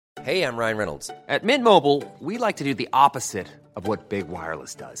Hey, I'm Ryan Reynolds. At Mint Mobile, we like to do the opposite of what Big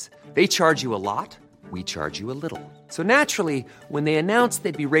Wireless does. They charge you a lot, we charge you a little. So naturally, when they announced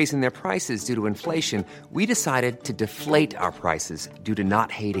they'd be raising their prices due to inflation, we decided to deflate our prices due to not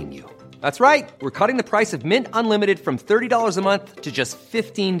hating you. That's right. We're cutting the price of Mint Unlimited from $30 a month to just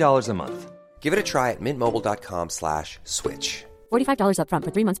 $15 a month. Give it a try at mintmobile.com/switch. $45 up front for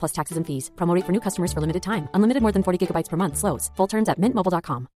 3 months plus taxes and fees. Promo rate for new customers for limited time. Unlimited more than 40 gigabytes per month. Slows full terms at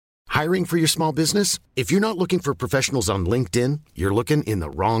mintmobile.com. Hiring for your small business? If you're not looking for professionals on LinkedIn, you're looking in the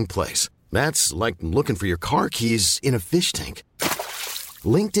wrong place. That's like looking for your car keys in a fish tank.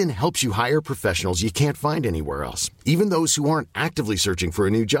 LinkedIn helps you hire professionals you can't find anywhere else, even those who aren't actively searching for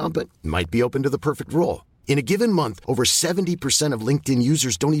a new job but might be open to the perfect role. In a given month, over 70% of LinkedIn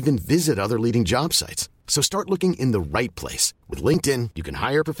users don't even visit other leading job sites. So start looking in the right place. With LinkedIn, you can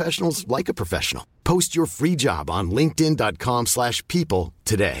hire professionals like a professional. Post your free job on linkedin.com/people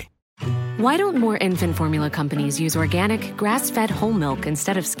today. Why don't more infant formula companies use organic, grass-fed whole milk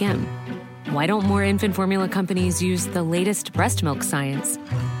instead of skim? Why don't more infant formula companies use the latest breast milk science?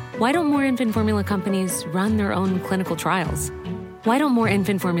 Why don't more infant formula companies run their own clinical trials? Why don't more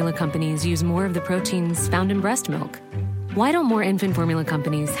infant formula companies use more of the proteins found in breast milk? Why don't more infant formula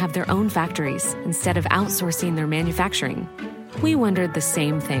companies have their own factories instead of outsourcing their manufacturing? We wondered the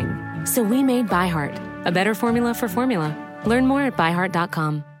same thing. So we made ByHeart, a better formula for formula. Learn more at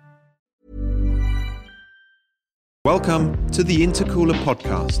byheart.com. Welcome to the Intercooler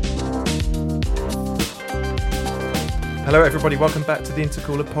Podcast. Hello everybody, welcome back to the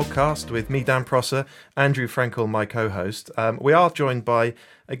Intercooler Podcast with me, Dan Prosser, Andrew Frankel, my co-host. We are joined by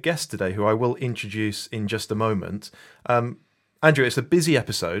a guest today who I will introduce in just a moment. Andrew, it's a busy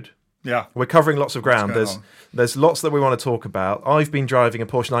episode. Yeah. We're covering lots of ground. There's lots that we want to talk about. I've been driving a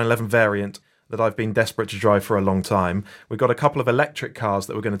Porsche 911 variant that I've been desperate to drive for a long time. We've got a couple of electric cars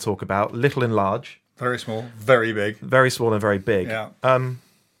that we're going to talk about, little and large. Very small, very big. Very small and very big. Yeah.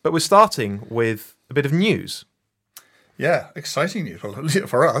 But we're starting with a bit of news. Yeah, exciting news. Well,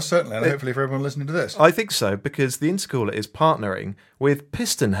 for us, certainly, and hopefully for everyone listening to this. I think so, because the Intercooler is partnering with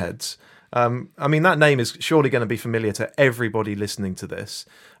PistonHeads. I mean, that name is surely going to be familiar to everybody listening to this.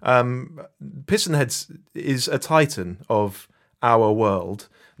 PistonHeads is a titan of our world.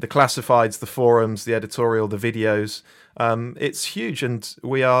 The classifieds, the forums, the editorial, the videos. It's huge, and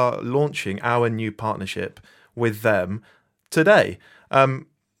we are launching our new partnership with them today.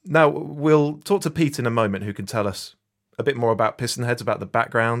 Now, we'll talk to Pete in a moment, who can tell us a bit more about PistonHeads, about the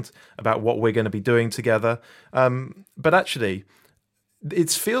background, about what we're going to be doing together. But actually, it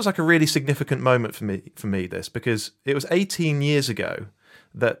feels like a really significant moment for me, this, because it was 18 years ago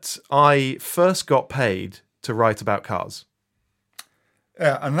that I first got paid to write about cars.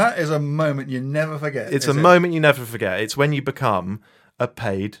 Yeah, and that is a moment you never forget. It's a moment you never forget. It's when you become a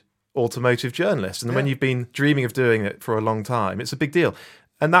paid automotive journalist. And when you've been dreaming of doing it for a long time, it's a big deal.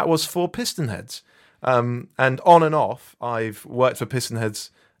 And that was for PistonHeads. And on and off, I've worked for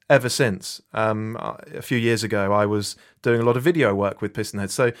PistonHeads ever since. A few years ago, I was doing a lot of video work with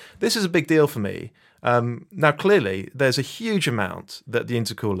PistonHeads. So this is a big deal for me. Now, clearly, there's a huge amount that the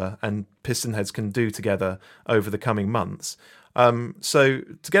Intercooler and PistonHeads can do together over the coming months. So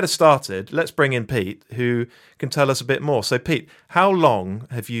to get us started, let's bring in Pete, who can tell us a bit more. So Pete, how long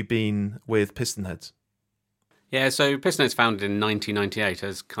have you been with PistonHeads? Yeah, so PistonHeads founded in 1998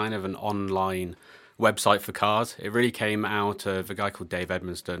 as kind of an online website for cars. It really came out of a guy called Dave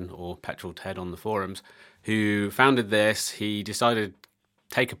Edmonston, or Petrol Ted on the forums, who founded this. He decided to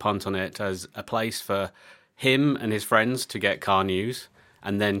take a punt on it as a place for him and his friends to get car news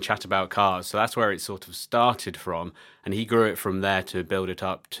and then chat about cars. So that's where it sort of started from. And he grew it from there to build it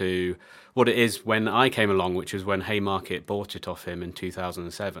up to what it is when I came along, which was when Haymarket bought it off him in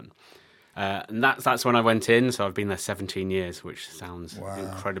 2007. And that's when I went in. So I've been there 17 years, which sounds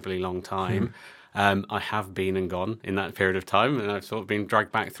incredibly long time. I have been and gone in that period of time, and I've sort of been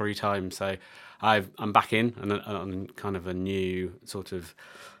dragged back 3 times. So I'm back in, and I'm kind of a new sort of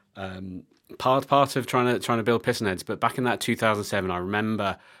part of trying to build PistonHeads. But back in that 2007, I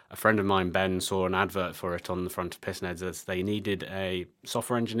remember a friend of mine, Ben, saw an advert for it on the front of PistonHeads as they needed a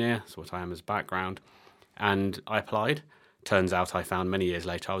software engineer. That's what I am as background, and I applied. Turns out I found many years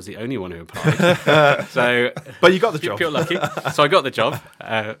later I was the only one who applied. But you got the job. Pure lucky. So I got the job.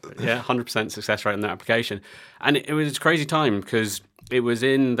 100% success rate on that application. And it was a crazy time because it was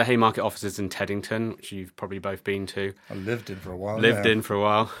in the Haymarket offices in Teddington, which you've probably both been to. I lived in for a while. In for a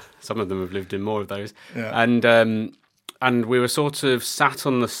while. Some of them have lived in more of those. Yeah. And we were sort of sat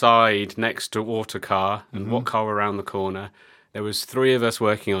on the side next to Autocar and What Car were around the corner. There was 3 of us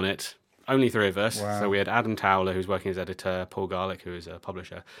working on it. only three of us. Wow. So we had Adam Towler, who's working as editor, Paul Garlick, who is a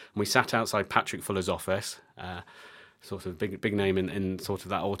publisher. And we sat outside Patrick Fuller's office, sort of big name in sort of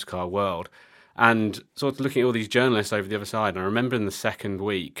that autocar world, and sort of looking at all these journalists over the other side. And I remember in the second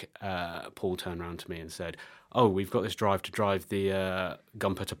week, Paul turned around to me and said, "Oh, we've got this drive to drive the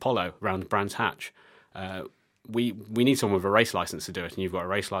Gumpert Apollo around Brands Hatch. We need someone with a race license to do it, and you've got a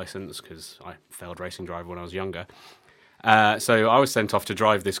race license," because I failed racing driver when I was younger. So I was sent off to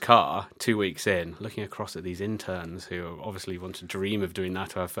drive this car 2 weeks in, looking across at these interns who obviously want to dream of doing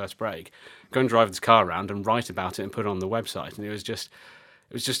that to our first break, go and drive this car around and write about it and put it on the website. And it was just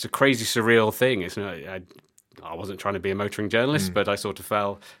a crazy, surreal thing. I wasn't trying to be a motoring journalist, but I sort of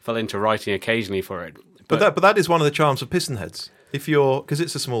fell into writing occasionally for it. But that is one of the charms of PistonHeads. Because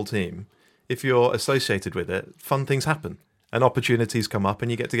it's a small team, if you're associated with it, fun things happen. And opportunities come up and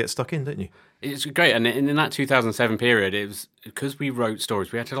you get to get stuck in, don't you? It's great. And in that 2007 period, it was because we wrote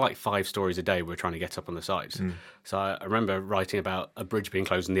stories. We had to 5 stories a day we were trying to get up on the sites. So I remember writing about a bridge being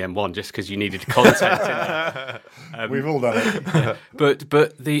closed in the M1 just because you needed content in there. We've all done it. Yeah.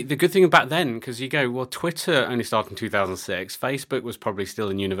 But the good thing about then, because you go, well, Twitter only started in 2006. Facebook was probably still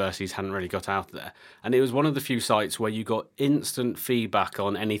in universities, hadn't really got out there. And it was one of the few sites where you got instant feedback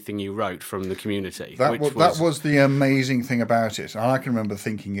on anything you wrote from the community. That was the amazing thing about it. And I can remember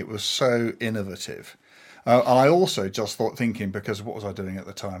thinking it was so innovative. And I also just thinking, because what was I doing at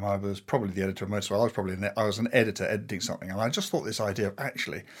the time? I was probably the editor of Motorsport. I was an editor editing something. And I just thought this idea of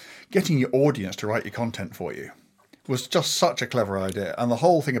actually getting your audience to write your content for you was just such a clever idea. And the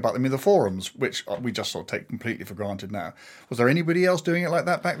whole thing about the forums, which we just sort of take completely for granted now. Was there anybody else doing it like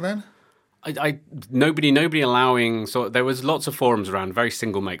that back then? Nobody allowing. So there was lots of forums around, very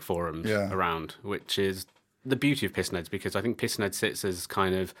single make forums around, which is the beauty of PistonHeads, because I think PistonHeads sits as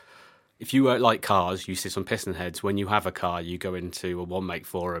kind of, if you like cars, you sit on PistonHeads. When you have a car, you go into a one make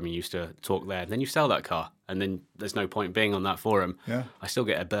forum. You used to talk there, and then you sell that car, and then there's no point being on that forum. Yeah. I still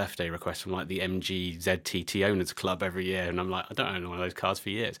get a birthday request from the MG ZTT Owners Club every year, and I'm like, I don't own one of those cars for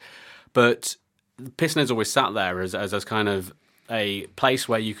years. But PistonHeads always sat there as kind of a place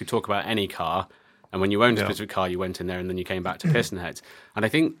where you could talk about any car, and when you owned a specific car, you went in there, and then you came back to PistonHeads. And I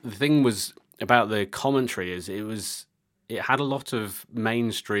think the thing was about the commentary is it had a lot of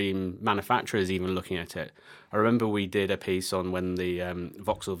mainstream manufacturers even looking at it. I remember we did a piece on when the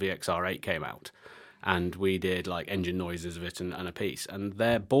Vauxhall VXR8 came out, and we did engine noises of it and a piece. And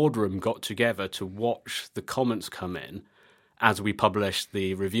their boardroom got together to watch the comments come in as we published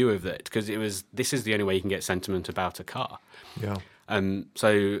the review of it, because this is the only way you can get sentiment about a car. Yeah.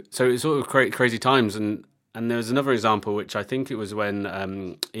 So it's sort of crazy times. And there was another example, which I think it was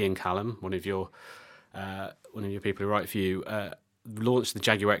when Ian Callum, one of your people who write for you, launched the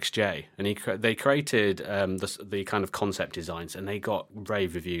Jaguar XJ, and they created the kind of concept designs, and they got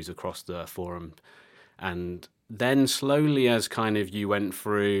rave reviews across the forum. And then slowly, as kind of you went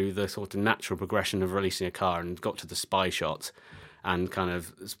through the sort of natural progression of releasing a car and got to the spy shots, and kind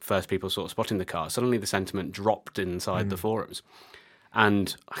of first people sort of spotting the car, suddenly the sentiment dropped inside the forums.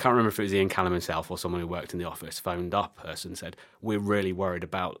 And I can't remember if it was Ian Callum himself or someone who worked in the office phoned up us and said, we're really worried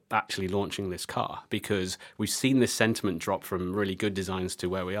about actually launching this car because we've seen this sentiment drop from really good designs to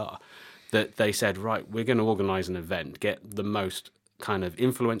where we are. That they said, right, we're going to organise an event, get the most kind of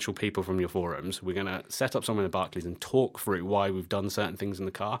influential people from your forums. We're going to set up somewhere in the Barclays and talk through why we've done certain things in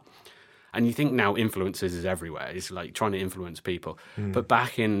the car. And you think now influencers is everywhere. It's trying to influence people. But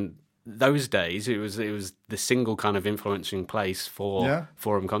back in those days, it was the single kind of influencing place for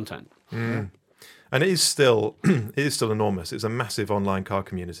forum content. And it is still enormous. It's a massive online car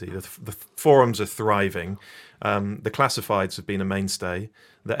community. The forums are thriving. The classifieds have been a mainstay.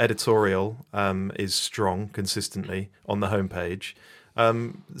 The editorial is strong consistently on the homepage.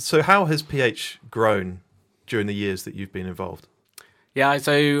 So how has PH grown during the years that you've been involved? Yeah,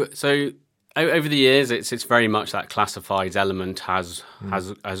 so over the years, it's very much that classifieds element has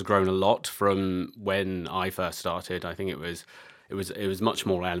grown a lot from when I first started. I think it was much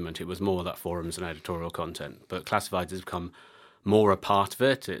more element. It was more that forums and editorial content, but classifieds has become more a part of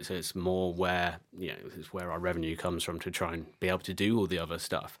it. It's more where it's where our revenue comes from to try and be able to do all the other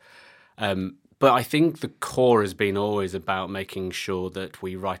stuff. But I think the core has been always about making sure that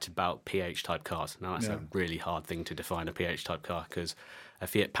we write about PH type cars. Now that's a really hard thing to define, a PH type car, because a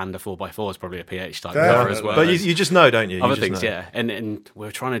Fiat Panda 4x4 is probably a PH type car as well. But you just know, don't you? Other things, yeah. And we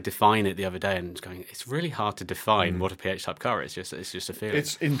were trying to define it the other day, and it's really hard to define what a PH type car is. It's just a feeling.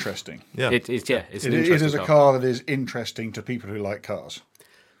 It's interesting. Yeah, It is a car that is interesting to people who like cars.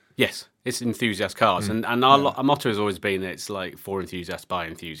 Yes, it's enthusiast cars, and our motto has always been that it's like for enthusiasts by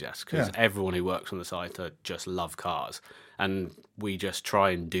enthusiasts, because everyone who works on the site just love cars, and we just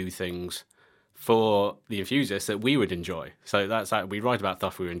try and do things for the enthusiasts that we would enjoy. So that's like, we write about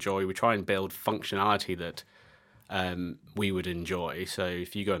stuff we enjoy. We try and build functionality that we would enjoy. So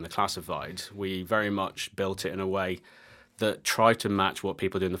if you go in the classifieds, we very much built it in a way that try to match what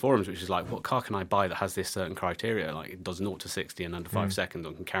people do in the forums, which is like, what car can I buy that has this certain criteria? Like it does 0 to 60 in under 5 seconds,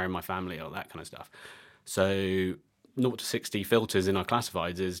 or can carry my family, or that kind of stuff. So 0 to 60 filters in our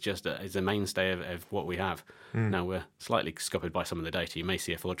classifieds is a mainstay of what we have. Now we're slightly scuppered by some of the data. You may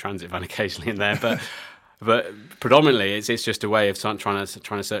see a Ford Transit van occasionally in there, but predominantly it's just a way of trying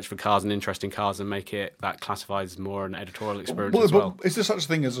to search for cars and interesting cars and make it that classifieds more an editorial experience as well. Is there such a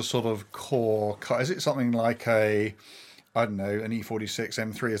thing as a sort of core car? Is it something like an E46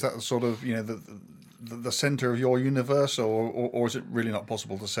 M3? Is that the sort of, the centre of your universe, or is it really not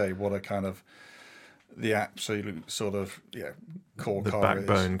possible to say what a kind of the absolute sort of core the car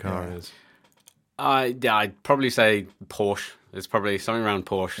backbone is? car is? I'd probably say Porsche. There's probably something around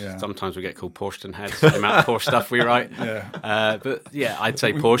Porsche. Yeah. Sometimes we get called PistonHeads, the amount of Porsche stuff we write. But I'd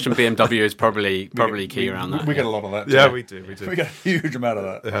say Porsche and BMW is probably key around that. We get a lot of that. Yeah, we do. We get a huge amount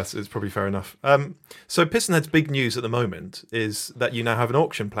of that. Yes, it's probably fair enough. So PistonHead's big news at the moment is that you now have an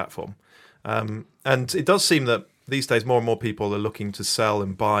auction platform. And it does seem that these days more and more people are looking to sell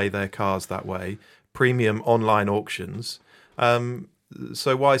and buy their cars that way, premium online auctions.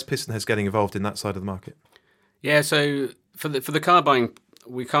 So why is PistonHeads getting involved in that side of the market? Yeah, so for the car buying,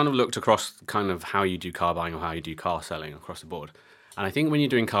 we kind of looked across kind of how you do car buying or how you do car selling across the board. And I think when you're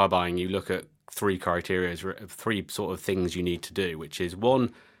doing car buying, you look at 3 criteria, 3 sort of things you need to do, which is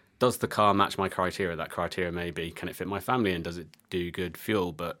 1, does the car match my criteria? That criteria may be, can it fit my family and does it do good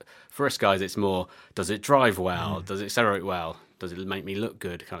fuel? But for us guys, it's more, does it drive well? Does it accelerate well? Does it make me look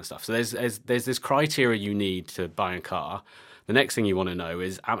good? Kind of stuff. So there's this criteria you need to buy a car. The next thing you want to know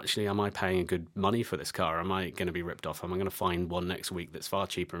is, actually, am I paying good money for this car? Am I going to be ripped off? Am I going to find one next week that's far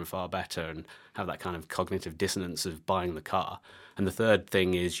cheaper and far better, and have that kind of cognitive dissonance of buying the car? And the third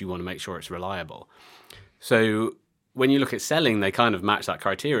thing is you want to make sure it's reliable. So when you look at selling, they kind of match that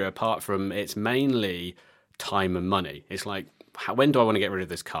criteria, apart from it's mainly time and money. It's like, when do I want to get rid of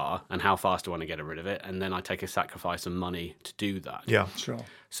this car, and how fast do I want to get rid of it? And then I take a sacrifice of money to do that. Yeah, sure.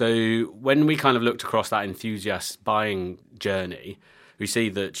 So when we kind of looked across that enthusiast buying journey, we see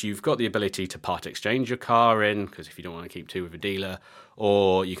that you've got the ability to part exchange your car in, because if you don't want to keep 2 with a dealer,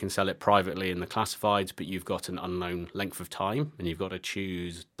 or you can sell it privately in the classifieds, but you've got an unknown length of time and you've got to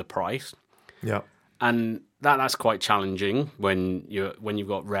choose the price. Yeah. And that's quite challenging when you've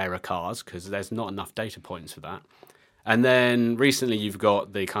got rarer cars, because there's not enough data points for that. And then recently you've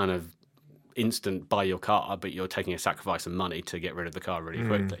got the kind of instant buy your car, but you're taking a sacrifice of money to get rid of the car really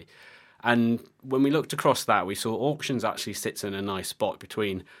quickly. And when we looked across that, we saw auctions actually sits in a nice spot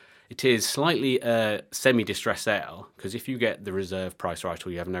between, it is slightly a semi-distressed sale, because if you get the reserve price right,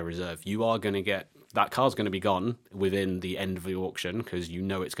 or you have no reserve, you are going to get, that car's going to be gone within the end of the auction, because you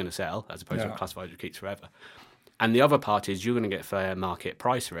know it's going to sell, as opposed to a classified which keeps forever. And the other part is you're going to get fair market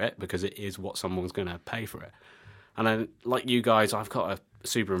price for it, because it is what someone's going to pay for it. And then, like you guys, I've got a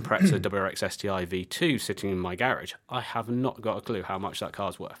Super Impreza WRX STI V2 sitting in my garage. I have not got a clue how much that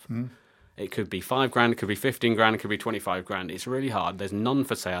car's worth. It could be $5,000, it could be $15,000, it could be $25,000. It's really hard. There's none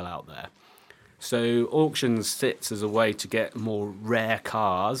for sale out there. So auctions sits as a way to get more rare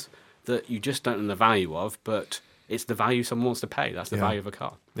cars that you just don't know the value of, but it's the value someone wants to pay. That's the value of a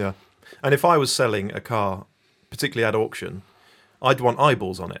car. Yeah. And if I was selling a car, particularly at auction, I'd want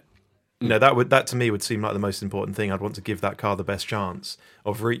eyeballs on it. You know, that to me would seem like the most important thing. I'd want to give that car the best chance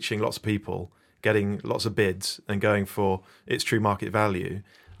of reaching lots of people, getting lots of bids, and going for its true market value.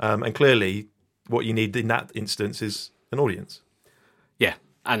 And clearly, what you need in that instance is an audience. Yeah,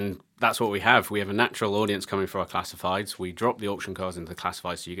 and that's what we have. We have a natural audience coming for our classifieds. We drop the auction cars into the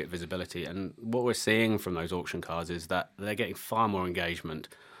classifieds so you get visibility. And what we're seeing from those auction cars is that they're getting far more engagement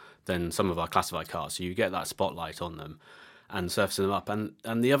than some of our classified cars. So you get that spotlight on them and surfacing them up. And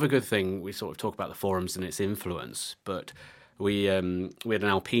the other good thing, we sort of talk about the forums and its influence, but we had an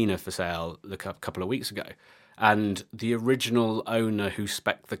Alpina for sale a couple of weeks ago, and the original owner who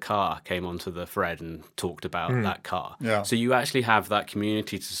spec'd the car came onto the thread and talked about that car. Yeah. So you actually have that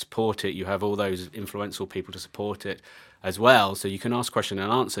community to support it. You have all those influential people to support it as well, so you can ask questions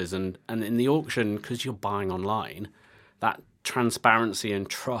and answers. And in the auction, because you're buying online, that transparency and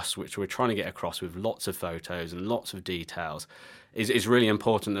trust, which we're trying to get across with lots of photos and lots of details, is really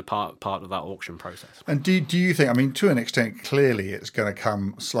important, a part of that auction process. And do you think, I mean, to an extent, clearly it's going to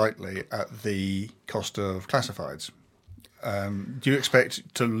come slightly at the cost of classifieds. Do you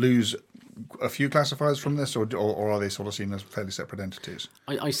expect to lose a few classifieds from this, or are they sort of seen as fairly separate entities?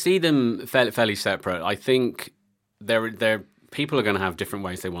 I see them fairly separate. I think they're people are going to have different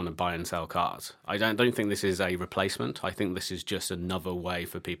ways they want to buy and sell cars. I don't think this is a replacement. I think this is just another way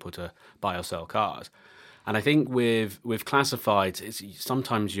for people to buy or sell cars. And I think with classifieds,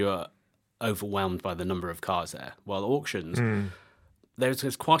 sometimes you're overwhelmed by the number of cars there. While auctions,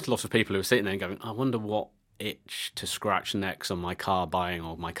 there's quite a lot of people who are sitting there going, I wonder what itch to scratch next on my car buying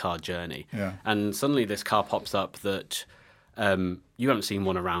or my car journey. Yeah. And suddenly this car pops up that you haven't seen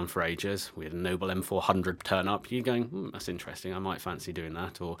one around for ages. We had a Noble M400 turn up. You're going, that's interesting. I might fancy doing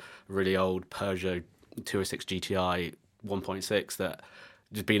that. Or a really old Peugeot 206 GTI 1.6 that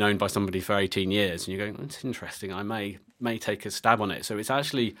just been owned by somebody for 18 years. And you're going, it's interesting. I may take a stab on it. So it's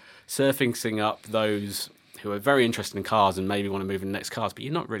actually surfacing up those who are very interested in cars and maybe want to move in the next cars, but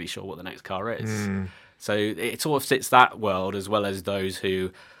you're not really sure what the next car is. So it sort of sits that world as well as those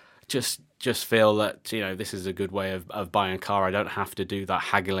who just feel that, this is a good way of buying a car. I don't have to do that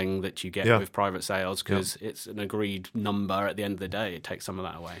haggling that you get with private sales because it's an agreed number at the end of the day. It takes some of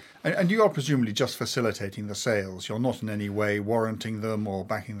that away. And you are presumably just facilitating the sales. You're not in any way warranting them or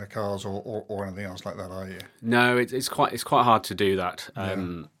backing the cars or anything else like that, are you? No, it's quite hard to do that.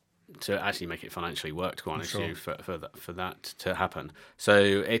 To actually make it financially work, to be honest with you, for that to happen. So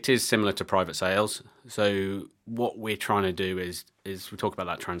it is similar to private sales. So what we're trying to do is we talk about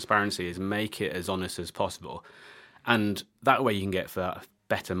that transparency, is make it as honest as possible. And that way you can get for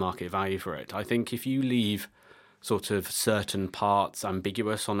better market value for it. I think if you leave sort of certain parts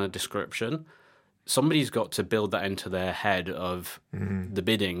ambiguous on a description, somebody's got to build that into their head of the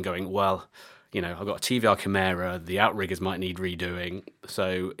bidding going, well, I've got a TVR Chimera, the outriggers might need redoing.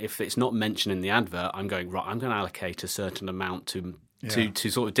 So if it's not mentioned in the advert, I'm going, right, I'm going to allocate a certain amount to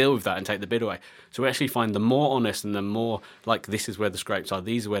sort of deal with that and take the bid away. So we actually find the more honest and the more like this is where the scrapes are,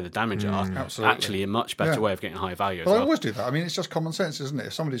 these are where the damage are, actually a much better way of getting high value. Well, I always do that. I mean, it's just common sense, isn't it?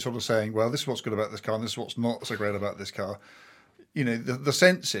 If somebody's sort of saying, well, this is what's good about this car and this is what's not so great about this car, the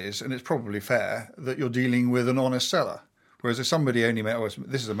sense is, and it's probably fair, that you're dealing with an honest seller. Whereas if somebody only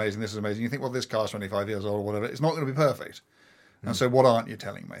this is amazing, you think, well, this car's 25 years old or whatever, it's not going to be perfect. And so what aren't you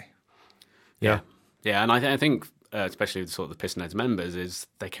telling me? Yeah, and I think, especially with sort of the PistonHeads members, is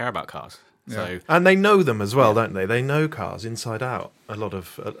they care about cars. So and they know them as well, don't they? They know cars inside out. A lot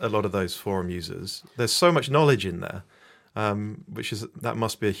of those forum users. There's so much knowledge in there, that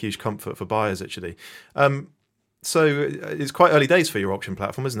must be a huge comfort for buyers, actually. So it's quite early days for your auction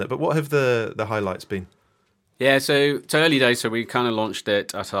platform, isn't it? But what have the highlights been? Yeah, so early days. So we kind of launched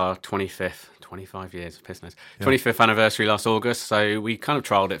it at our 25 years of PistonHeads, 25th anniversary last August. So we kind of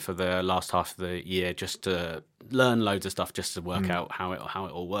trialled it for the last half of the year just to learn loads of stuff, just to work out how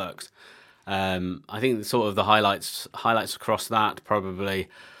it all works. I think sort of the highlights across that probably.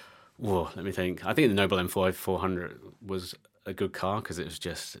 Whoa, let me think. I think the Noble M400 was a good car because it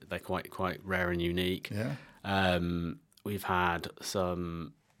was they're quite rare and unique. Yeah. We've had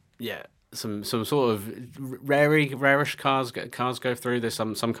some sort of rarish cars go through. There's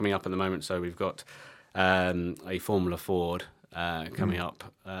some coming up at the moment. So we've got a Formula Ford coming up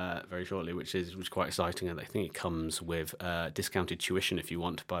very shortly, which is quite exciting. And I think it comes with discounted tuition if you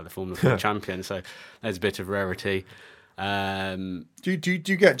want to buy the Formula Ford Champion. So there's a bit of rarity. Do you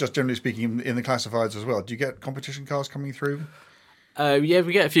get, just generally speaking, in the classifieds as well, do you get competition cars coming through? Yeah,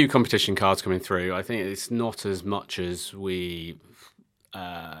 we get a few competition cars coming through. I think it's not as much as we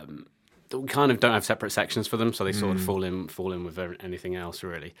kind of don't have separate sections for them, so they sort of fall in with anything else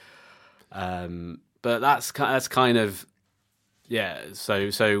really. But that's kind of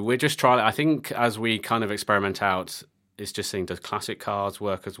So we're just trying. I think as we kind of experiment out, it's just seeing, does classic cars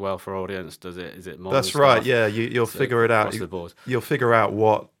work as well for audience? Is it modern? That's stuff? right. Yeah, you'll figure it out. Across the board. You'll figure out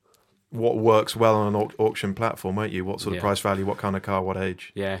what works well on an auction platform, won't you? What sort of price value, what kind of car, what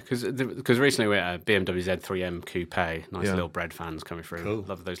age? Yeah, because recently we had a BMW Z3M Coupe, nice little bread fans coming through. Cool.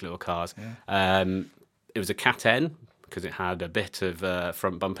 Love those little cars. Yeah. It was a Cat N because it had a bit of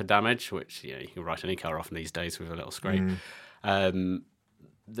front bumper damage, which you can write any car off these days with a little scrape.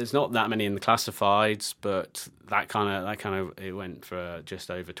 There's not that many in the classifieds, but that kind of it went for just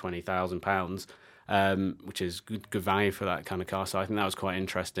over £20,000. Which is good value for that kind of car. So I think that was quite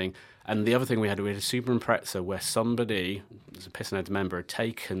interesting. And the other thing we had a Super Impreza where somebody, as a PistonHeads member, had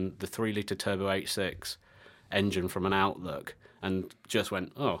taken the 3-litre turbo H6 engine from an Outlook and just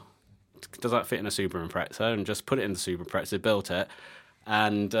went, oh, does that fit in a Super Impreza? And just put it in the Super Impreza, built it,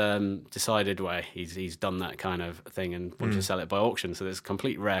 and decided, well, he's done that kind of thing and wanted to sell it by auction. So there's a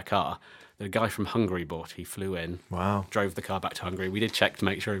complete rare car that a guy from Hungary bought. He flew in, drove the car back to Hungary. We did check to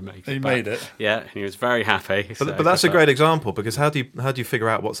make sure he made it. He made it. Yeah, and he was very happy. But that's a great example, because how do you figure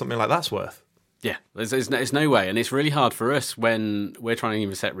out what something like that's worth? Yeah, there's no way, and it's really hard for us when we're trying to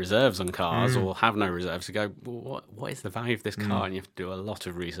even set reserves on cars or have no reserves to go, well, what is the value of this car? And you have to do a lot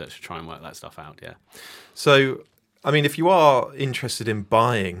of research to try and work that stuff out, yeah. So, I mean, if you are interested in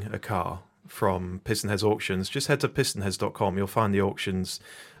buying a car from PistonHeads Auctions, just head to PistonHeads.com. You'll find the auctions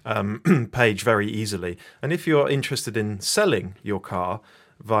page very easily. And if you're interested in selling your car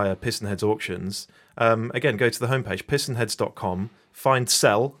via PistonHeads Auctions, again, go to the homepage, PistonHeads.com, find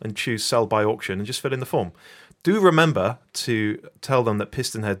sell and choose sell by auction and just fill in the form. Do remember to tell them that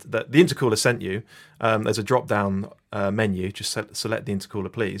PistonHead, that the intercooler sent you. There's a drop-down menu. Just select the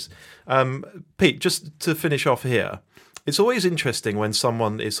intercooler, please. Pete, just to finish off here, it's always interesting when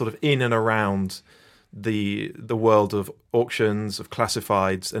someone is sort of in and around the world of auctions, of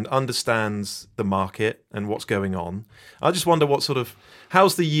classifieds, and understands the market and what's going on. I just wonder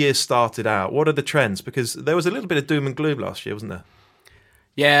how's the year started out? What are the trends? Because there was a little bit of doom and gloom last year, wasn't there?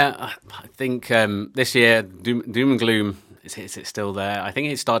 Yeah, I think this year, doom and gloom, is it still there? I think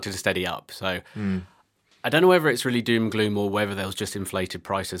it started to steady up. So I don't know whether it's really doom and gloom or whether there was just inflated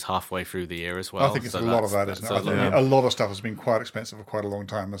prices halfway through the year as well. I think it's a lot of that, isn't it? I think a lot of stuff has been quite expensive for quite a long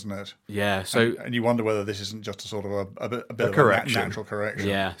time, hasn't it? Yeah. So and you wonder whether this isn't just a sort of a bit of correction. a natural correction.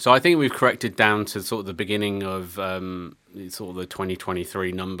 Yeah. So I think we've corrected down to sort of the beginning of sort of the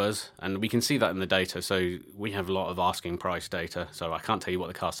 2023 numbers, and we can see that in the data. So we have a lot of asking price data. So I can't tell you what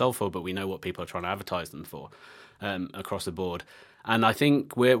the cars sell for, but we know what people are trying to advertise them for across the board. And I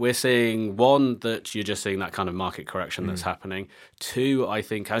think we're seeing, one, that you're just seeing that kind of market correction that's happening. Two, I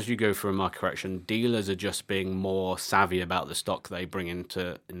think as you go through a market correction, dealers are just being more savvy about the stock they bring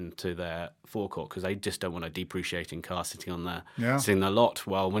into their forecourt, because they just don't want a depreciating car sitting on their lot.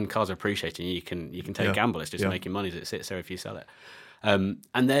 Well, when cars are appreciating, you can take a gamble. It's just making money as it sits there if you sell it. And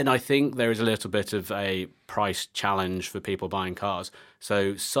then I think there is a little bit of a price challenge for people buying cars.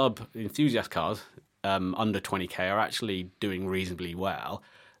 So sub-enthusiast cars, under 20k, are actually doing reasonably well.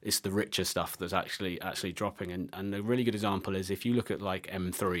 It's the richer stuff that's actually dropping. And a really good example is if you look at like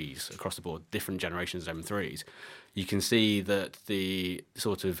M3s across the board, different generations of M3s, you can see that the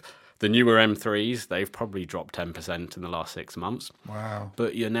newer M3s, they've probably dropped 10% in the last 6 months. Wow.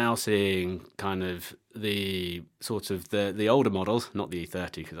 But you're now seeing kind of the older models, not the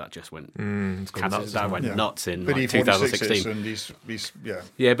E30, because that just went nuts in like 2016. And these,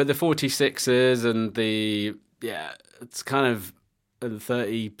 yeah, but the 46s and it's kind of the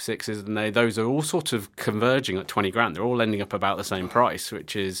 36s, and those are all sort of converging at 20 grand. They're all ending up about the same price,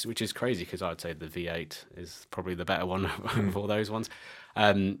 which is crazy, because I'd say the V8 is probably the better one of all those ones.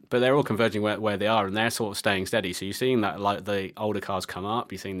 But they're all converging where they are, and they're sort of staying steady. So you're seeing that like the older cars come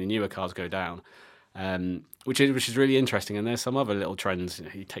up, you're seeing the newer cars go down, which is really interesting. And there's some other little trends.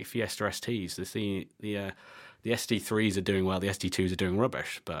 You take Fiesta STs. The ST3s are doing well. The ST2s are doing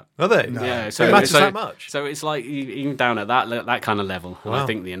rubbish. But are they? No. Yeah. So it matters that much. So it's like even down at that kind of level. Wow. And I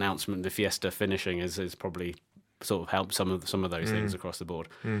think the announcement, the Fiesta finishing, is probably sort of helped some of those things across the board.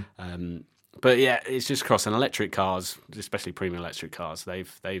 But yeah, it's just across, and electric cars, especially premium electric cars,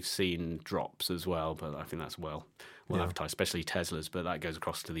 they've seen drops as well. But I think that's well advertised, especially Teslas. But that goes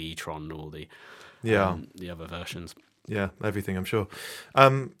across to the e-tron or the other versions. Yeah, everything, I'm sure.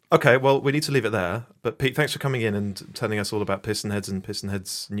 Okay, well, we need to leave it there. But Pete, thanks for coming in and telling us all about PistonHeads and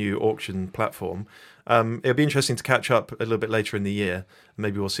PistonHeads' new auction platform. It'll be interesting to catch up a little bit later in the year.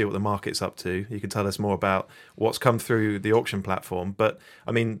 Maybe we'll see what the market's up to. You can tell us more about what's come through the auction platform. But,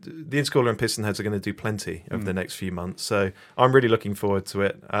 I mean, the Intercooler and PistonHeads are going to do plenty over the next few months. So I'm really looking forward to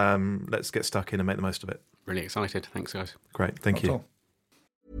it. Let's get stuck in and make the most of it. Really excited. Thanks, guys. Great. Thank you.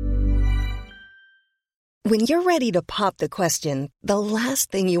 When you're ready to pop the question, the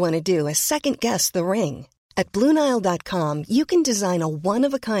last thing you want to do is second-guess the ring. At BlueNile.com, you can design a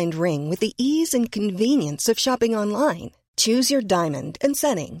one-of-a-kind ring with the ease and convenience of shopping online. Choose your diamond and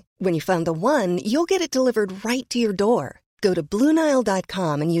setting. When you find the one, you'll get it delivered right to your door. Go to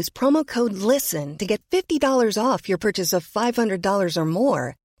BlueNile.com and use promo code LISTEN to get $50 off your purchase of $500 or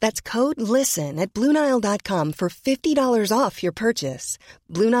more. That's code LISTEN at BlueNile.com for $50 off your purchase.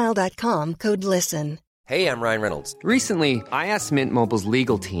 BlueNile.com, code LISTEN. Hey, I'm Ryan Reynolds. Recently, I asked Mint Mobile's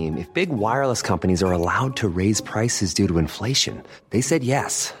legal team if big wireless companies are allowed to raise prices due to inflation. They said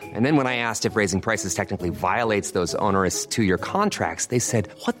yes. And then when I asked if raising prices technically violates those onerous 2-year contracts, they said,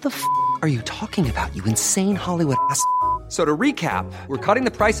 "What the f*** are you talking about, you insane Hollywood ass f- So to recap, we're cutting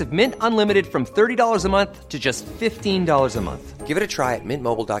the price of Mint Unlimited from $30 a month to just $15 a month. Give it a try at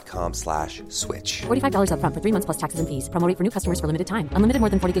mintmobile.com/switch. $45 up front for 3 months plus taxes and fees. Promo rate for new customers for limited time. Unlimited more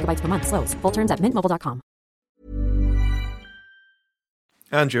than 40 gigabytes per month. Slows full terms at mintmobile.com.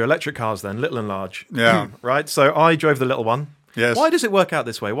 Andrew, electric cars then, little and large. Yeah. Right? So I drove the little one. Yes. Why does it work out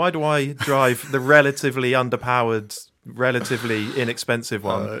this way? Why do I drive the relatively underpowered, relatively inexpensive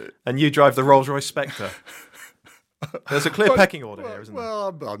one, and you drive the Rolls-Royce Spectre? There's a clear pecking order here, isn't there?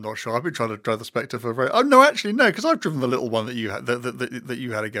 Well, I'm not sure. I've been trying to drive the Spectre for a very... Oh, no, actually, no, because I've driven the little one that you had that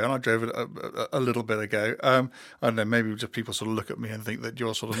you had ago, and I drove it a little bit ago. I don't know, maybe just people sort of look at me and think that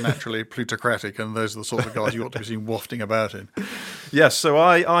you're sort of naturally plutocratic, and those are the sort of guys you ought to be seen wafting about in. Yes, so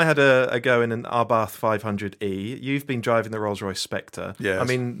I had a go in an Abarth 500e. You've been driving the Rolls-Royce Spectre. Yes. I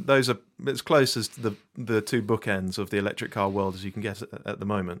mean, those are as close as the two bookends of the electric car world as you can get at the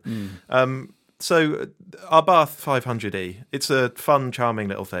moment. So Abarth 500e, it's a fun, charming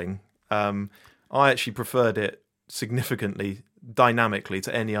little thing. I actually preferred it significantly, dynamically,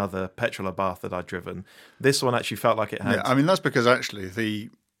 to any other petrol Abarth that I'd driven. This one actually felt like it had... Yeah, I mean, that's because actually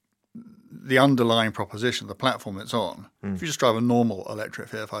the underlying proposition, the platform it's on, if you just drive a normal electric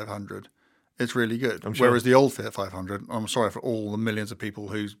Fiat 500, it's really good. I'm sure. Whereas the old Fiat 500, I'm sorry for all the millions of people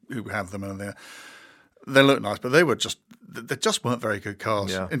who have them, and they look nice, but they just weren't very good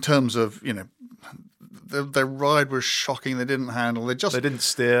cars in terms of, their ride was shocking. They didn't handle. They didn't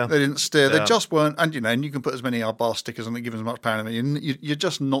steer. Yeah. They just weren't. And and you can put as many bar stickers on that, give them as much power. You're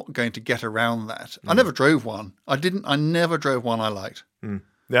just not going to get around that. I never drove one. I never drove one I liked.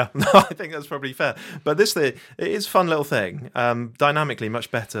 Yeah, no, I think that's probably fair. But this thing, it is a fun little thing. Dynamically, much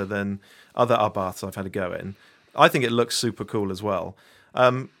better than other Abarths I've had a go in. I think it looks super cool as well.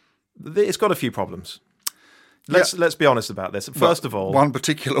 It's got a few problems. Let's be honest about this. First of all, one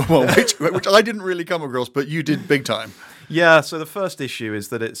particular one, which I didn't really come across, but you did big time. Yeah. So the first issue is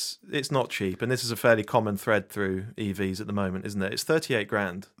that it's not cheap, and this is a fairly common thread through EVs at the moment, isn't it? It's 38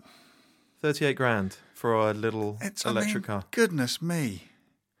 grand. 38 grand for a little electric car. Goodness me!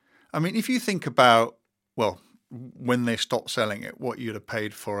 I mean, if you think about when they stopped selling it, what you'd have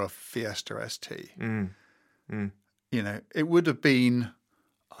paid for a Fiesta ST, it would have been,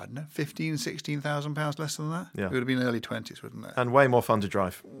 I don't know, £16,000-16,000 less than that. Yeah. It would have been early 20s, wouldn't it? And way more fun to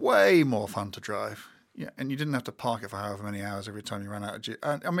drive. Way more fun to drive. Yeah, and you didn't have to park it for however many hours every time you ran out of...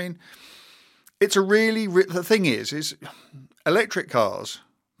 I mean, it's a really... The thing is electric cars,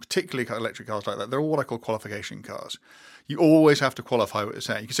 particularly electric cars like that, they're all what I call qualification cars. You always have to qualify what you're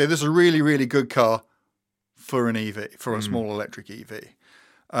saying. You can say this is a really, really good car for an EV, for a small electric EV.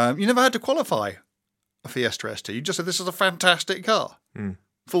 You never had to qualify a Fiesta ST. You just said this is a fantastic car.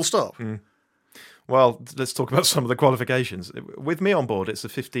 Full stop. Well, let's talk about some of the qualifications. With me on board, it's a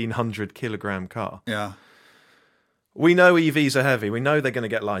 1,500 kilogram car. Yeah. We know EVs are heavy. We know they're going to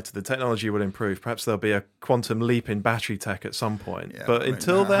get lighter. The technology will improve. Perhaps there'll be a quantum leap in battery tech at some point. Yeah, but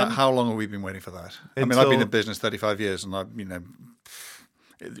until then... How long have we been waiting for that? I mean, I've been in business 35 years, and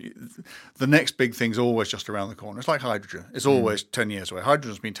the next big thing's always just around the corner. It's like hydrogen. It's always 10 years away.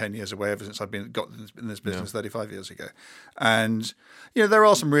 Hydrogen's been 10 years away ever since I've got in this business 35 years ago. And, there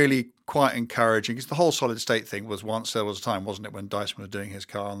are some really quite encouraging, because the whole solid state thing was once there was a time, wasn't it, when Dyson was doing his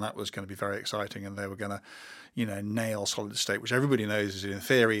car, and that was going to be very exciting, and they were going to, nail solid state, which everybody knows is in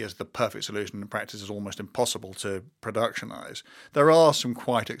theory is the perfect solution. In practice is almost impossible to productionize. There are some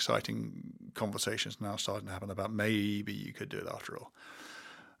quite exciting conversations now starting to happen about maybe you could do it after all.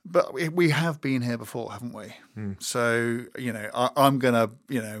 But we have been here before, haven't we? So I'm gonna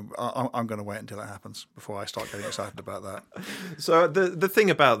wait until that happens before I start getting excited about that. So the thing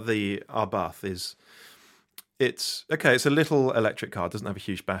about the Abarth is, it's a little electric car. It doesn't have a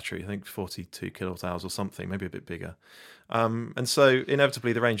huge battery. I think 42 kilowatt hours or something, maybe a bit bigger. And so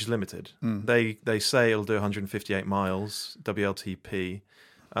inevitably the range is limited. They say it'll do 158 miles WLTP.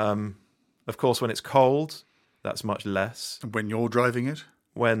 Of course, when it's cold, that's much less. And when you're driving it.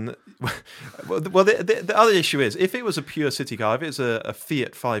 The other issue is, if it was a pure city car, if it's a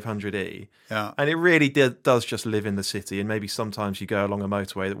Fiat 500e, and it really does just live in the city, and maybe sometimes you go along a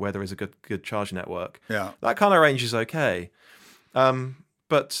motorway where there is a good charge network, that kind of range is okay.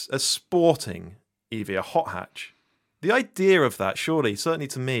 But a sporting EV, a hot hatch, the idea of that, surely, certainly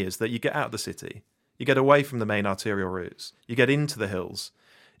to me, is that you get out of the city, you get away from the main arterial routes, you get into the hills,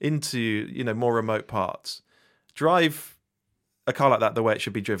 into more remote parts, drive a car like that the way it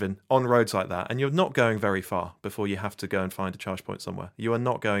should be driven on roads like that, and you're not going very far before you have to go and find a charge point somewhere. You are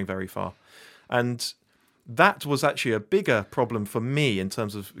not going very far. And that was actually a bigger problem for me in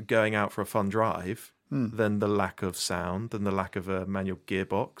terms of going out for a fun drive than the lack of sound and the lack of a manual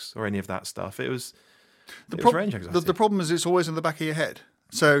gearbox or any of that stuff. It was... range anxiety. The problem is it's always in the back of your head.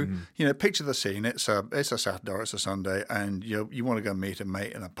 So, picture the scene. It's a Saturday or it's a Sunday, and you want to go meet a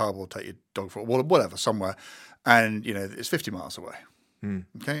mate in a pub or take your dog for a walk, whatever, somewhere, and, it's 50 miles away.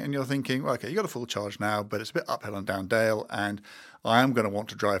 Okay, and you're thinking, well, okay, you got a full charge now, but it's a bit uphill and down dale, and I am going to want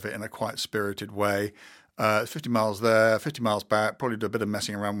to drive it in a quite spirited way. 50 miles there, 50 miles back, probably do a bit of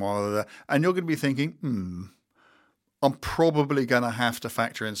messing around while they're there, and you're going to be thinking, I'm probably going to have to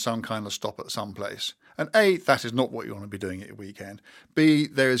factor in some kind of stop at some place. And A, that is not what you want to be doing at your weekend. B,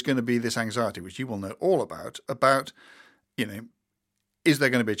 there is going to be this anxiety, which you will know all about, is there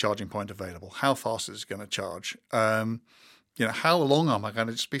going to be a charging point available? How fast is it going to charge? How long am I going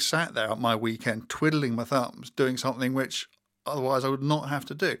to just be sat there at my weekend twiddling my thumbs, doing something which otherwise I would not have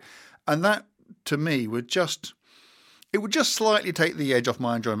to do? And that, to me, would just slightly take the edge off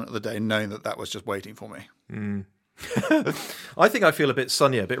my enjoyment of the day, knowing that was just waiting for me. I think I feel a bit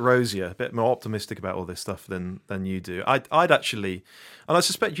sunnier, a bit rosier, a bit more optimistic about all this stuff than you do. I'd actually, and I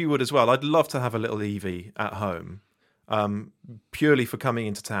suspect you would as well, I'd love to have a little EV at home, purely for coming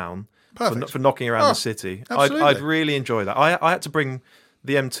into town. For knocking around the city. I'd really enjoy that. I had to bring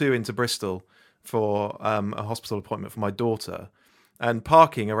the M2 into Bristol for a hospital appointment for my daughter, and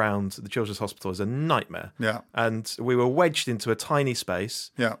parking around the Children's Hospital is a nightmare. Yeah. And we were wedged into a tiny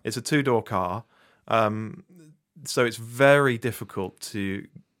space. Yeah. It's a 2-door car, so it's very difficult to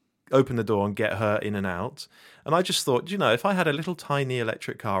open the door and get her in and out. And I just thought, if I had a little tiny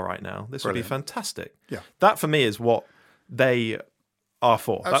electric car right now, this would be fantastic. Yeah. That for me is what they are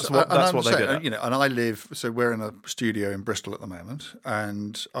for. That's what they do. And I live, so we're in a studio in Bristol at the moment,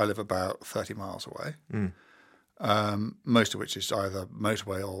 and I live about 30 miles away, most of which is either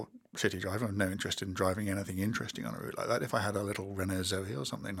motorway or city driving. I have no interest in driving anything interesting on a route like that. If I had a little Renault Zoe or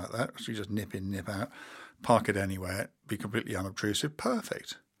something like that, so you just nip in, nip out, park it anywhere, be completely unobtrusive,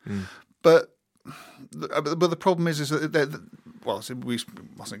 perfect. But the problem is that we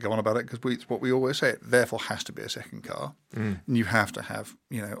mustn't go on about it because it's what we always say. It therefore has to be a second car, and you have to have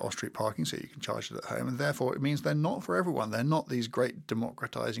off-street parking so you can charge it at home, and therefore it means they're not for everyone. They're not these great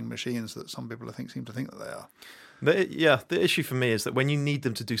democratizing machines that some people seem to think that they are. The issue for me is that when you need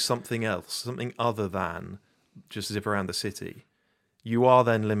them to do something else, something other than just zip around the city, you are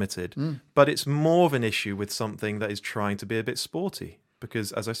then limited. But it's more of an issue with something that is trying to be a bit sporty.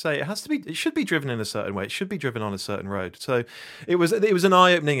 Because, as I say, it should be driven in a certain way. It should be driven on a certain road. So it was an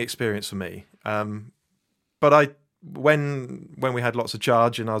eye-opening experience for me. But when we had lots of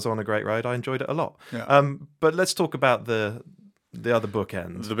charge and I was on a great road, I enjoyed it a lot. Yeah. But let's talk about the other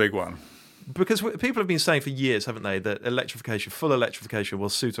bookend. The big one. Because people have been saying for years, haven't they, that full electrification will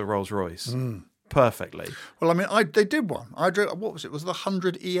suit a Rolls-Royce perfectly. Well, I mean, they did one. I drove, what was it? Was the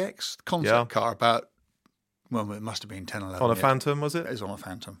 100EX concept car about... Well, it must have been 10, 11 On a years. Phantom, was it? It was on a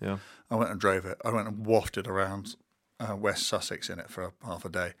Phantom. Yeah. I went and drove it. I went and wafted around West Sussex in it for half a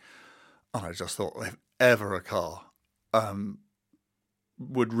day. And I just thought, if ever a car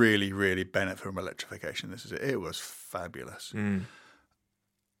would really, really benefit from electrification, this is it. It was fabulous.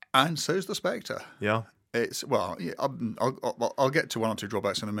 And so's the Spectre. Yeah. I'll get to one or two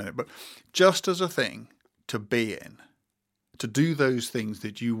drawbacks in a minute, but just as a thing to be in, to do those things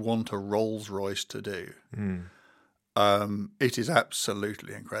that you want a Rolls-Royce to do, it is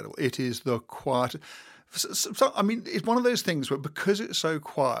absolutely incredible. It is the quiet. So, I mean, it's one of those things where because it's so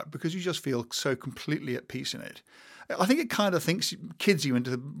quiet, because you just feel so completely at peace in it, I think it kind of kids you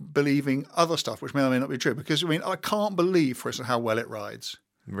into believing other stuff, which may or may not be true. Because, I mean, I can't believe, for instance, how well it rides.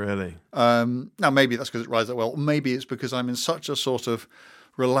 Really? Now, maybe that's because it rides that well. Maybe it's because I'm in such a sort of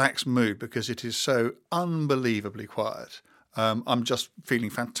relaxed mood because it is so unbelievably quiet. I'm just feeling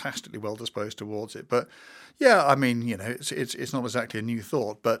fantastically well disposed towards it. But yeah, I mean, it's not exactly a new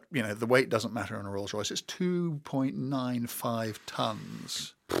thought, but the weight doesn't matter on a Rolls Royce. It's 2.95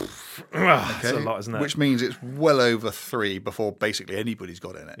 tons. That's a lot, isn't it? Which means it's well over 3 before basically anybody's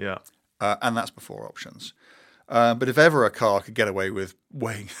got in it. Yeah, and that's before options. But if ever a car could get away with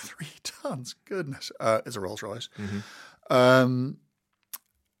weighing 3 tons, goodness, it's a Rolls Royce. The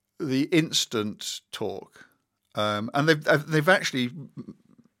instant torque. And they've actually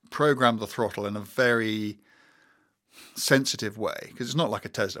programmed the throttle in a very sensitive way because it's not like a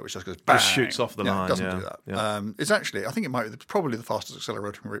Tesla which just goes bang. It shoots off the line. It doesn't do that. Yeah. It's actually, I think it might be probably the fastest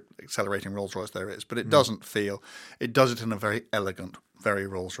accelerating Rolls Royce there is, but it doesn't feel. It does it in a very elegant, very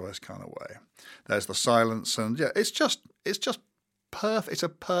Rolls Royce kind of way. There's the silence, and it's just perfect. It's a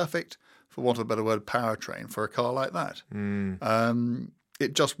perfect, for want of a better word, powertrain for a car like that.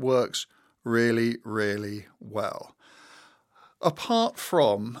 It just works really, really well. Apart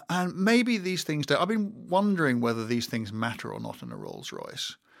from, and maybe these things don't, I've been wondering whether these things matter or not in a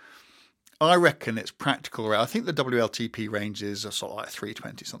Rolls-Royce. I reckon it's practical. I think the WLTP range is sort of like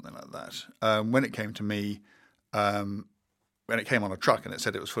 320, something like that. When it came to me, when it came on a truck and it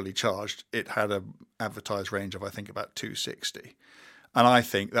said it was fully charged, it had an advertised range of, I think, about 260. And I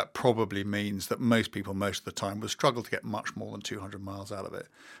think that probably means that most people, most of the time, would struggle to get much more than 200 miles out of it.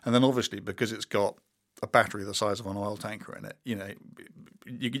 And then obviously, because it's got a battery the size of an oil tanker in it,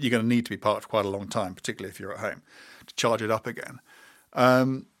 you're going to need to be parked for quite a long time, particularly if you're at home, to charge it up again.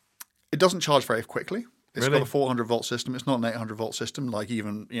 It doesn't charge very quickly. It's got a 400-volt system. It's not an 800-volt system like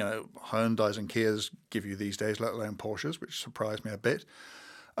even Hyundais and Kias give you these days, let alone Porsches, which surprised me a bit.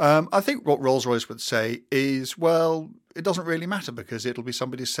 I think what Rolls-Royce would say is, well, it doesn't really matter because it'll be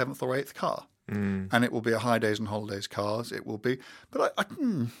somebody's 7th or 8th car. And it will be a high days and holidays cars. It will be. But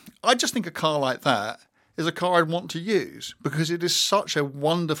I just think a car like that is a car I'd want to use because it is such a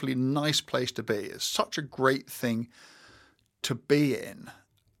wonderfully nice place to be. It's such a great thing to be in.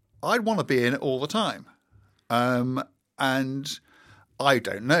 I'd want to be in it all the time. And I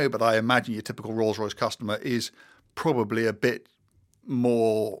don't know, but I imagine your typical Rolls-Royce customer is probably a bit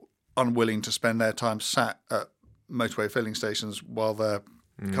more unwilling to spend their time sat at motorway filling stations while their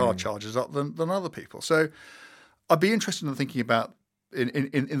car charges up than other people. So I'd be interested in thinking about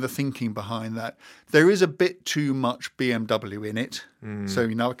in the thinking behind that. There is a bit too much BMW in it. So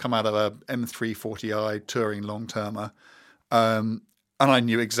I come out of a M340i touring long-termer, and I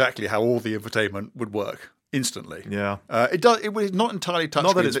knew exactly how all the infotainment would work instantly. Yeah, it was not entirely touchscreen.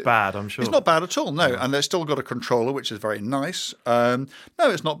 Not that it's bad, I'm sure. It's not bad at all. No, and they've still got a controller, which is very nice. No,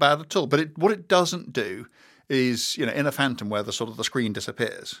 it's not bad at all. But what it doesn't do is, in a Phantom where the screen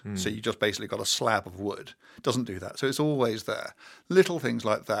disappears, so you just basically got a slab of wood. It doesn't do that, so it's always there. Little things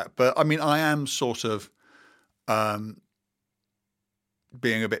like that. But I mean, I am sort of being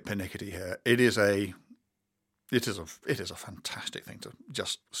a bit pernickety here. It is a fantastic thing to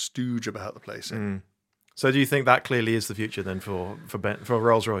just stooge about the place in. So do you think that clearly is the future then for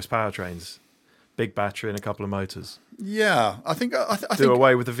Rolls-Royce powertrains? Big battery and a couple of motors. Yeah, I think do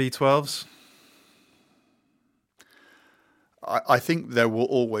away with the V12s. I think there will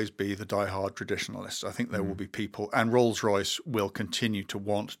always be the die-hard traditionalists. I think there will be people, and Rolls-Royce will continue to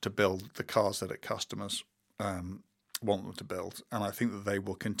want to build the cars that customers want them to build. And I think that they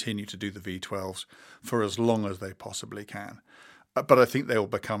will continue to do the V12s for as long as they possibly can. But I think they will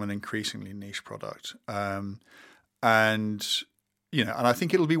become an increasingly niche product. And I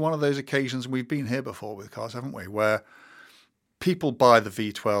think it'll be one of those occasions, and we've been here before with cars, haven't we, where people buy the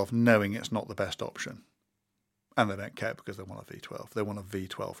V12 knowing it's not the best option. And they don't care because they want a V12. They want a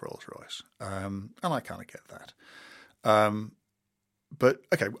V12 Rolls-Royce. And I kind of get that. But,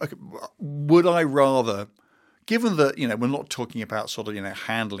 okay, would I rather, given that, we're not talking about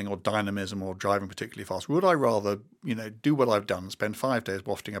handling or dynamism or driving particularly fast, would I rather, do what I've done, spend 5 days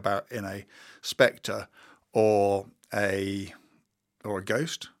wafting about in a Spectre or a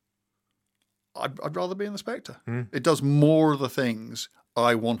Ghost? I'd rather be in the Spectre. It does more of the things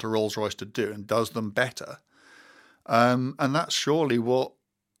I want a Rolls-Royce to do and does them better. And that's surely what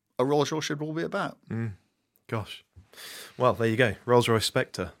a Rolls-Royce should all be about. Gosh. Well, there you go. Rolls-Royce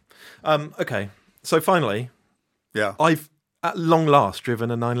Spectre. Okay. So finally, I've at long last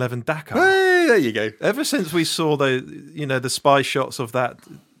driven a 911 Dakar. Hey, there you go. Ever since we saw the spy shots of that.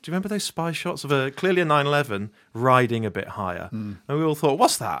 Do you remember those spy shots of clearly a 911 riding a bit higher? And we all thought,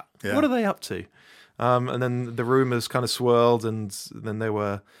 what's that? Yeah. What are they up to? And then the rumours kind of swirled, and then they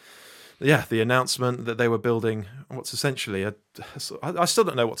were... Yeah, the announcement that they were building what's essentially I still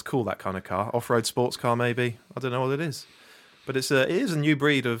don't know what to call that kind of car. Off-road sports car, maybe. I don't know what it is. But it is a new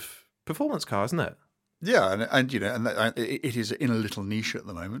breed of performance car, isn't it? Yeah, and it is in a little niche at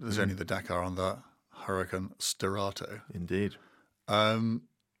the moment. There's only the Dakar and the Huracan Sterato. Indeed.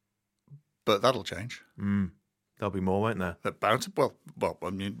 But that'll change. There'll be more, won't there? Well, I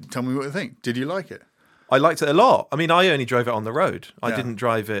mean, tell me what you think. Did you like it? I liked it a lot. I mean, I only drove it on the road. I didn't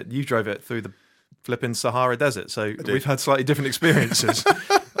drive it. You drove it through the flipping Sahara Desert, so we've had slightly different experiences.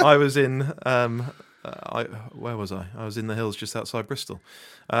 I was in, where was I? I was in the hills just outside Bristol.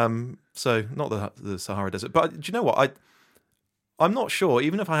 So not the Sahara Desert. But do you know what? I'm not sure,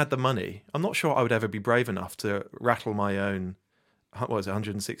 even if I had the money, I'm not sure I would ever be brave enough to rattle my own, what was it,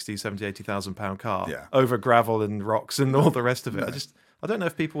 160, 70, 80,000 pound car over gravel and rocks and all the rest of it. No. I don't know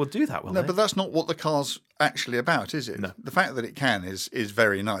if people would do that, will they? No, but that's not what the car's actually about, is it? No. The fact that it can is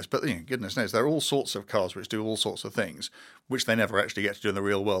very nice. But goodness knows, there are all sorts of cars which do all sorts of things, which they never actually get to do in the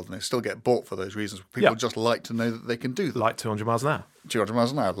real world, and they still get bought for those reasons. People just like to know that they can do them. Like 200 miles an hour. 200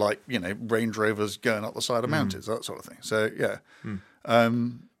 miles an hour, like, Range Rovers going up the side of mountains, that sort of thing. So, yeah.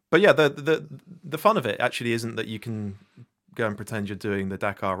 But yeah, the fun of it actually isn't that you can go and pretend you're doing the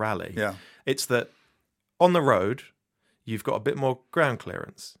Dakar Rally. Yeah. It's that on the road, you've got a bit more ground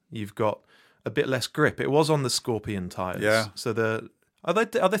clearance. You've got a bit less grip. It was on the Scorpion tyres. Yeah. So are there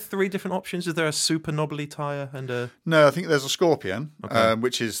 3 different options? Is there a super knobbly tyre and a... No, I think there's a Scorpion,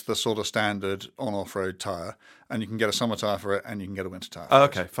 which is the sort of standard on-off-road tyre, and you can get a summer tyre for it, and you can get a winter tyre for Oh,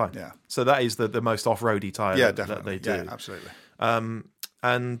 it. okay, fine. Yeah. So that is the most off-roady tyre that definitely. they do. Yeah, absolutely.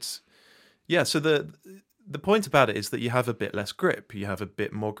 So the point about it is that you have a bit less grip, you have a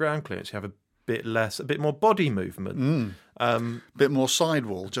bit more ground clearance, you have a bit more body movement, Bit more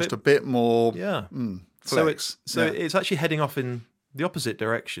sidewall, just a bit more. yeah. Flex. It's actually heading off in the opposite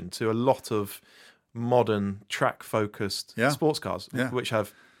direction to a lot of modern track-focused sports cars, which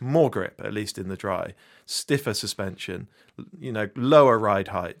have more grip, at least in the dry, stiffer suspension, lower ride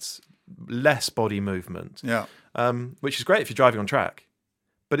heights, less body movement, which is great if you're driving on track.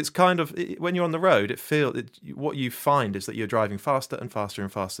 But it's kind of, when you're on the road, what you find is that you're driving faster and faster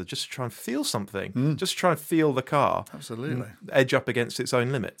and faster just to try and feel something, just to try and feel the car Absolutely. edge up against its own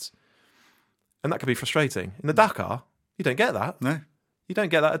limits. And that can be frustrating. In the Dakar, you don't get that. No. You don't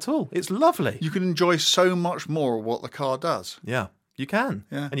get that at all. It's lovely. You can enjoy so much more of what the car does. Yeah, you can.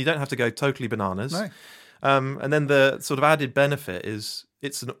 Yeah. And you don't have to go totally bananas. No. And then the sort of added benefit is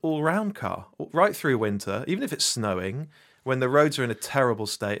it's an all-round car, right through winter, even if it's snowing, when the roads are in a terrible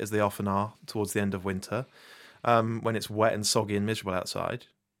state, as they often are towards the end of winter, when it's wet and soggy and miserable outside,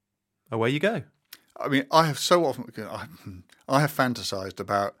 away you go. I mean, I have so often, I have fantasized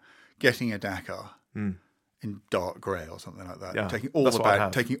about getting a Dakar in dark grey or something like that, Yeah, taking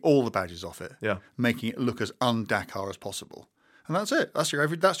all the badges off it, making it look as un-Dakar as possible, and that's it. That's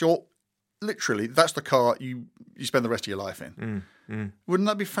literally that's the car you spend the rest of your life in. Wouldn't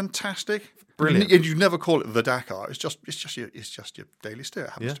that be fantastic? Brilliant. And you never call it the Dakar. It's just your daily steer. It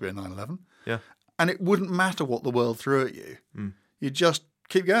happens to be a 911. Yeah. And it wouldn't matter what the world threw at you. You'd just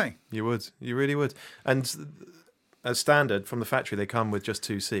keep going. You would. You really would. And as standard, from the factory, they come with just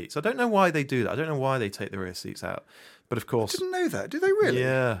 2 seats. I don't know why they do that. I don't know why they take the rear seats out. But of course... I didn't know that. Do they really?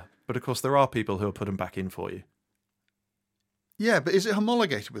 Yeah. But of course, there are people who will put them back in for you. Yeah, but is it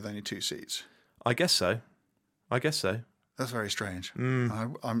homologated with only 2 seats? I guess so. That's very strange.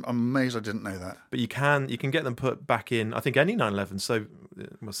 I'm amazed I didn't know that. But you can get them put back in, I think, any 911, so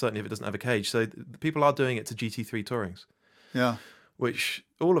certainly if it doesn't have a cage. So people are doing it to GT3 Tourings. Yeah. Which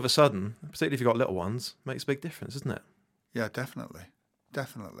all of a sudden, particularly if you've got little ones, makes a big difference, doesn't it? Yeah, definitely.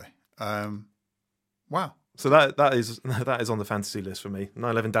 Wow. So that is on the fantasy list for me.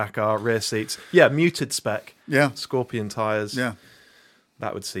 911 Dakar, rear seats. Yeah, muted spec. Yeah. Scorpion tyres. Yeah.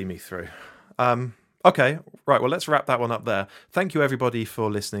 That would see me through. Okay, right, well, let's wrap that one up there. Thank you, everybody,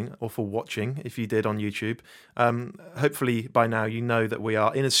 for listening or for watching, if you did on YouTube. Hopefully, by now, you know that we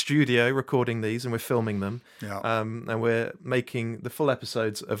are in a studio recording these and we're filming them. Yeah. And we're making the full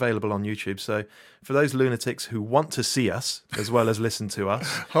episodes available on YouTube. So for those lunatics who want to see us as well as listen to us...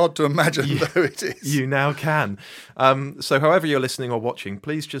 Hard to imagine, though, it is. You now can. So however you're listening or watching,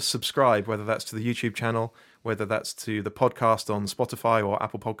 please just subscribe, whether that's to the YouTube channel, whether that's to the podcast on Spotify or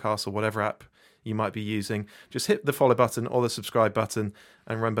Apple Podcasts or whatever app you might be using. Just hit the follow button or the subscribe button.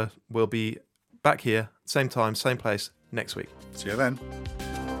 And remember, we'll be back here, same time, same place, next week. See you then.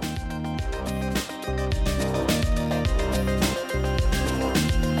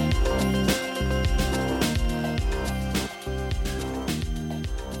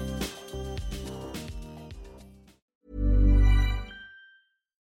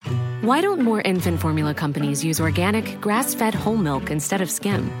 Why don't more infant formula companies use organic, grass-fed whole milk instead of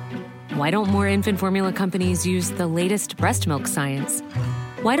skim? Why don't more infant formula companies use the latest breast milk science?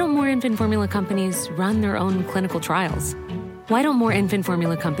 Why don't more infant formula companies run their own clinical trials? Why don't more infant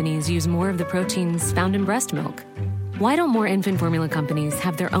formula companies use more of the proteins found in breast milk? Why don't more infant formula companies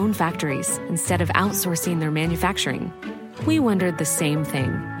have their own factories instead of outsourcing their manufacturing? We wondered the same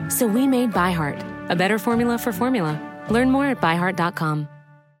thing. So we made ByHeart, a better formula for formula. Learn more at byheart.com.